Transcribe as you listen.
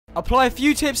Apply a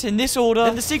few tips in this order,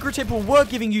 then the secret tip will work,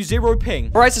 giving you 0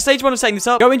 ping. Alright, so stage 1 of setting this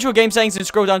up, go into your game settings and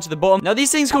scroll down to the bottom. Now, these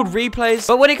things called replays,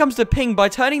 but when it comes to ping, by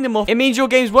turning them off, it means your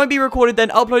games won't be recorded, then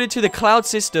uploaded to the cloud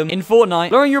system in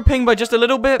Fortnite, lowering your ping by just a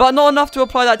little bit, but not enough to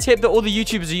apply that tip that all the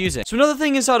YouTubers are using. So another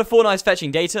thing inside of Fortnite is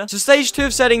fetching data. So stage 2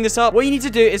 of setting this up, what you need to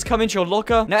do is come into your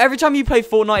locker. Now, every time you play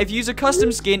Fortnite, if you use a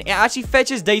custom skin, it actually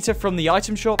fetches data from the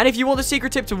item shop. And if you want the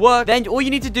secret tip to work, then all you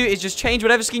need to do is just change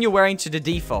whatever skin you're wearing to the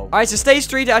default. Alright, so stage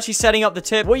 3 to actually setting up the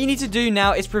tip. What you need to do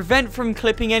now is prevent from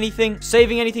clipping anything,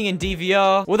 saving anything in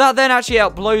DVR. Well, that then actually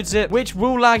uploads it, which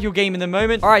will lag your game in the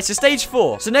moment. Alright, so stage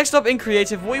 4. So next up in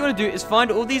creative, what you want to do is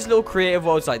find all these little creative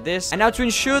worlds like this. And now to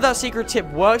ensure that secret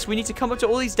tip works, we need to come up to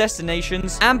all these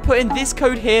destinations and put in this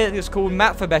code here that's called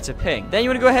map for better ping. Then you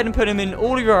want to go ahead and put them in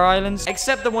all of your islands,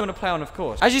 except the one I'm going to play on, of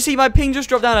course. As you see, my ping just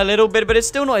dropped down a little bit, but it's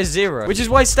still not a 0, which is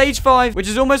why stage 5, which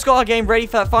has almost got our game ready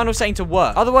for that final setting to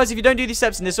work. Otherwise, if you don't do these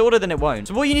steps in this order, then it won't.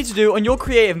 So what you need to do on your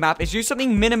creative map is do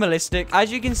something minimalistic.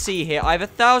 As you can see here, I have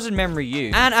 1,000 memory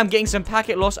used, and I'm getting some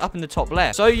packet loss up in the top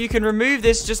left. So you can remove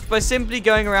this just by simply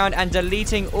going around and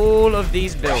deleting all of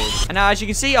these builds. And now, as you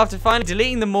can see, after finally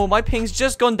deleting them all, my ping's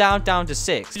just gone down to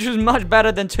 6, which was much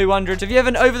better than 200. So if you have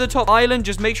an over-the-top island,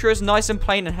 just make sure it's nice and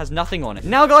plain and has nothing on it.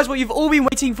 Now, guys, what you've all been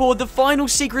waiting for, the final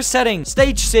secret setting,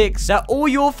 stage 6, that all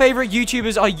your favorite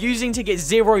YouTubers are using to get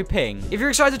 0 ping. If you're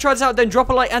excited to try this out, then drop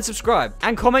a like and subscribe,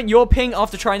 and comment your ping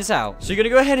after trying this out. So you're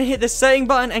gonna go ahead and hit the setting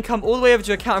button and come all the way over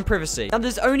to account and privacy. Now,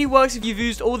 this only works if you've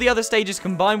used all the other stages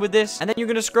combined with this, and then you're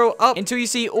gonna scroll up until you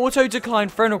see auto decline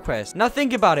friend request. Now,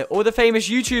 think about it, all the famous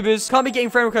YouTubers can't be getting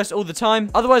friend requests all the time,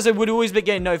 otherwise they would always be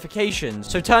getting notifications.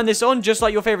 So turn this on just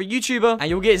like your favorite YouTuber, and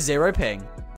you'll get 0 ping.